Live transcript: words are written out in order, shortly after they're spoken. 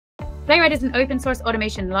Playwright is an open source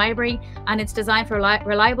automation library, and it's designed for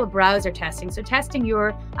reliable browser testing. So testing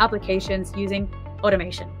your applications using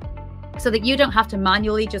automation, so that you don't have to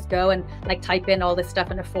manually just go and like type in all this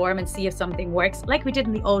stuff in a form and see if something works like we did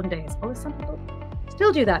in the olden days. Or some people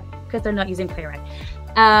still do that because they're not using Playwright.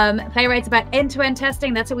 Playwright's about end-to-end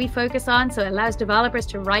testing. That's what we focus on. So it allows developers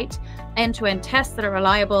to write end-to-end tests that are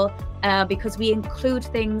reliable, because we include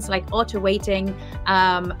things like auto-waiting.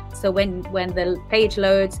 So when the page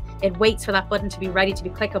loads, it waits for that button to be ready to be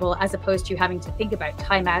clickable, as opposed to having to think about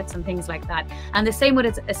timeouts and things like that. And the same with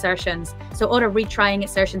its assertions. So auto-retrying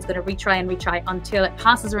assertions going to retry and retry until it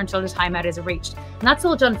passes or until the timeout is reached. And that's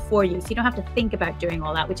all done for you. So you don't have to think about doing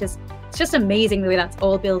all that, which is, it's just amazing the way that's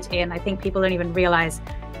all built in. I think people don't even realize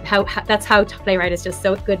that's how Playwright is just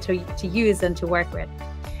so good to use and to work with.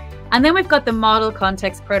 And then we've got the model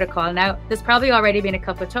context protocol. Now, there's probably already been a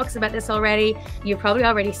couple of talks about this already. You've probably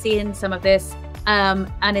already seen some of this.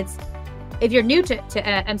 And if you're new to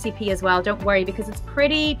MCP as well, don't worry, because it's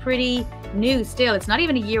pretty new still. It's not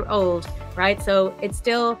even a year old, right? So it's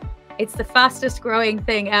the fastest growing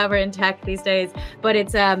thing ever in tech these days, but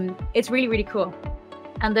it's really cool.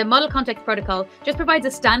 And the model context protocol just provides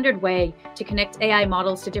a standard way to connect AI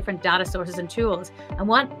models to different data sources and tools. And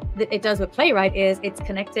what it does with Playwright is it's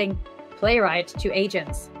connecting Playwright to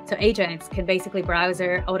agents. So agents can basically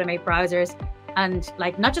automate browsers, and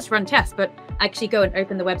like not just run tests, but actually go and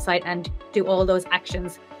open the website and do all those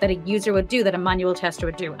actions that a user would do, that a manual tester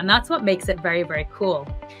would do. And that's what makes it very cool.